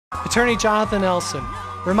Attorney Jonathan Elson,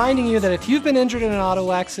 reminding you that if you've been injured in an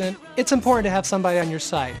auto accident, it's important to have somebody on your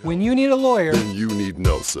side. When you need a lawyer, then you need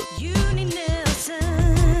Nelson.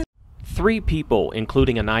 3 people,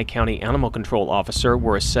 including a Nye County Animal Control officer,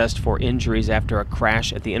 were assessed for injuries after a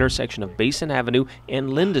crash at the intersection of Basin Avenue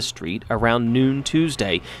and Linda Street around noon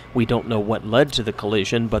Tuesday. We don't know what led to the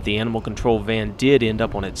collision, but the animal control van did end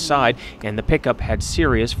up on its side, and the pickup had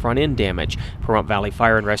serious front-end damage. Pahrump Valley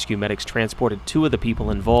Fire and Rescue medics transported 2 of the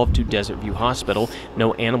people involved to Desert View Hospital.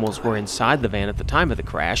 No animals were inside the van at the time of the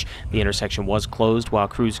crash. The intersection was closed while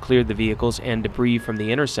crews cleared the vehicles and debris from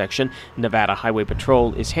the intersection. Nevada Highway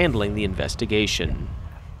Patrol is handling the investigation.